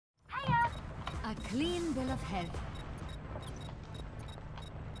clean bill of health.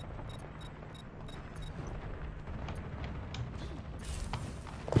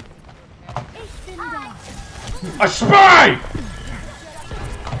 A spy!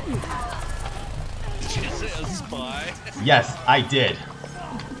 Did you say a spy? Yes, I did.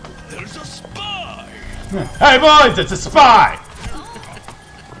 There's a spy! Hey boys, it's a spy!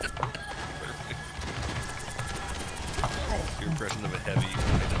 Your impression of a heavy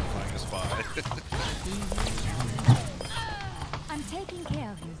identifying a spy. I'm taking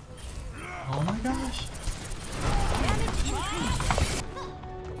care of you. Oh my gosh.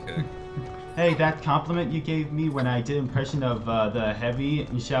 Okay. Hey, that compliment you gave me when I did impression of the heavy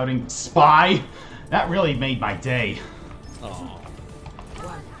and shouting spy, that really made my day. Oh.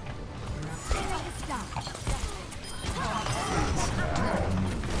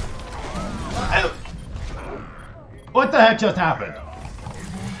 What the heck just happened?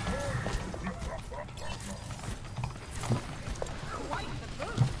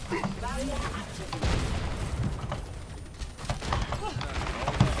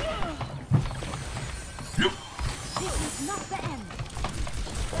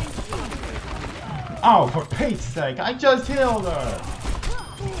 Oh, for Pete's sake, I just healed her!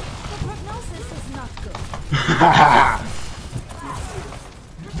 The prognosis is not good.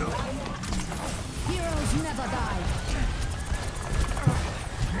 Heroes never die.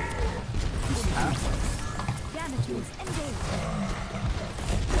 Damages engaged.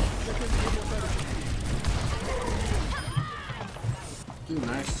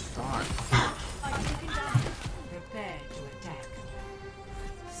 Nice start. Prepare to attack.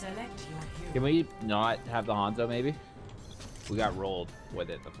 Select your hero. Can we not have the Hanzo, maybe? We got rolled with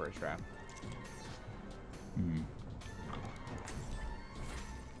it the first round.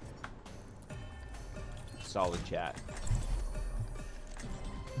 Solid chat.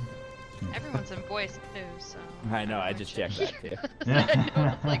 Everyone's in voice too, so. I know, I just checked that too. I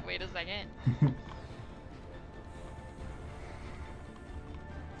know, it's like, wait a second.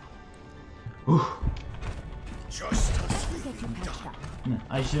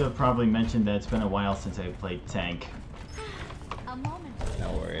 I should have probably mentioned that it's been a while since I played tank. A moment.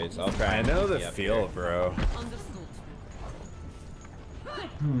 No worries, I'll try. I know the Yep. feel, bro.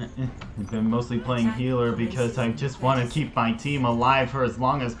 I've been mostly playing healer because I just want to keep my team alive for as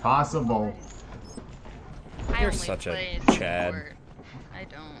long as possible. I You're only such a play Chad. support.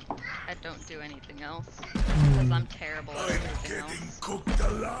 I don't do anything else because I'm terrible at everything else. Cooked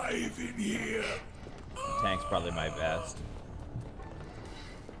alive in here. Tank's probably my best.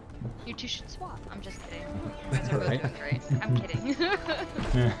 You two should swap. I'm just kidding. You guys are both doing great. I'm kidding.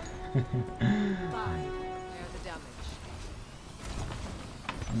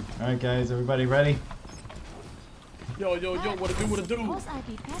 Alright guys, everybody ready? Yo, what it do? Suppose I'll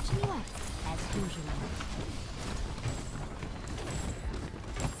be patching you up, as usual.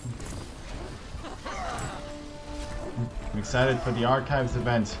 I'm excited for the Archives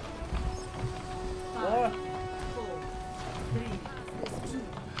event. What?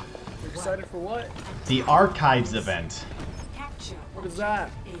 You're excited for what? The Archives event. What is that?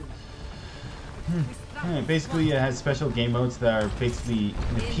 Basically, it has special game modes that are basically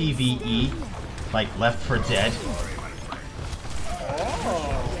PvE, like Left 4 Dead.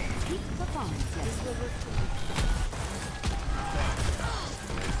 Oh.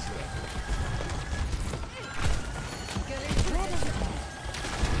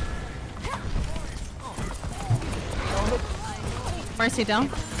 Mercy down.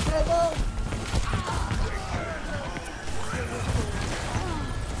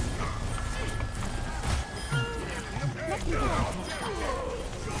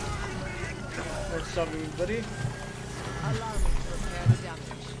 What's up, everybody?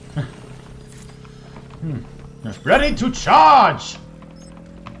 Ready to charge!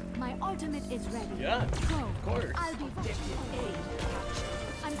 My ultimate is ready. Yeah, So, of course. I'll be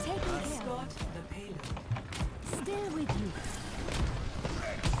I'm taking care of The payload. it. Still with you.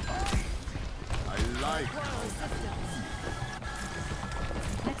 I like.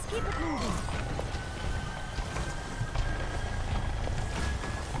 Let's keep it moving.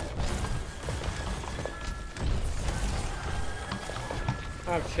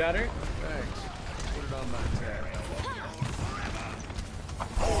 Oh, shatter. Thanks. Put it on my tab.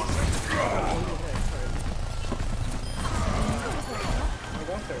 I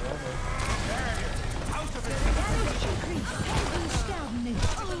got there,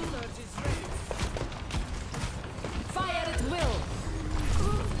 Fire at will.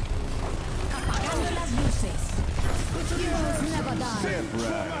 Apagando las luces. Heroes never die.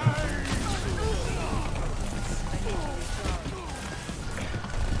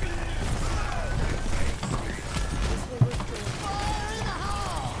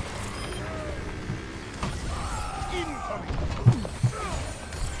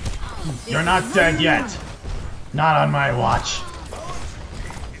 You're not dead yet. Not on my watch.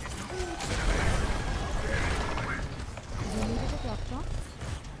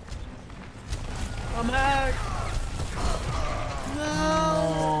 I'm hacked.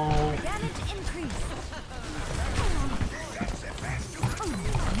 No. Damage increase.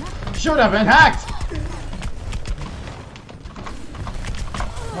 Should have been hacked.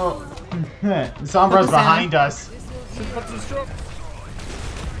 Oh. Sombra's behind us.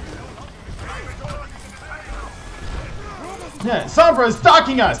 Yeah, Sombra's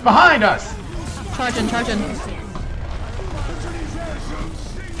stalking us! Behind us! Charging, charging.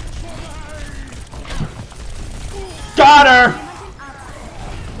 Got her!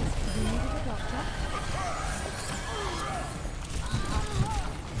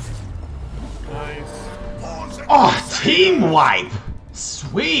 Nice. Oh, team wipe!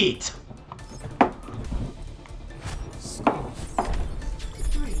 Sweet!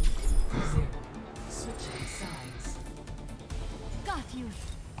 3-0. Switching sides. Got you.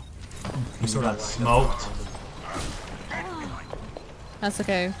 You got smoked. That's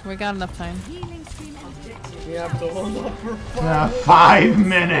okay. We got enough time. Healing stream activated. We have to hold up for 5. 5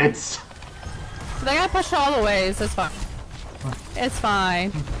 minutes! They got pushed all the ways. It's fine. It's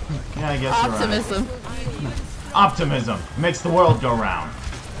fine. Yeah, I guess you're right. Optimism. Optimism makes the world go round.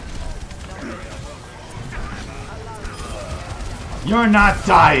 You're not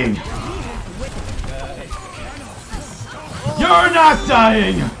dying! You're not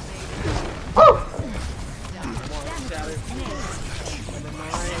dying! Woo!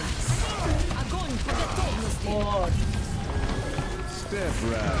 Step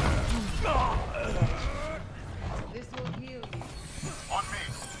right.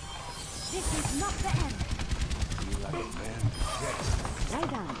 This is not the end.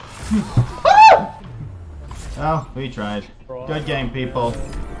 Right on. Oh, we tried. Good game, people.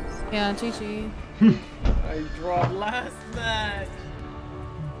 Yeah, GG. I dropped last match.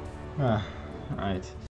 Alright.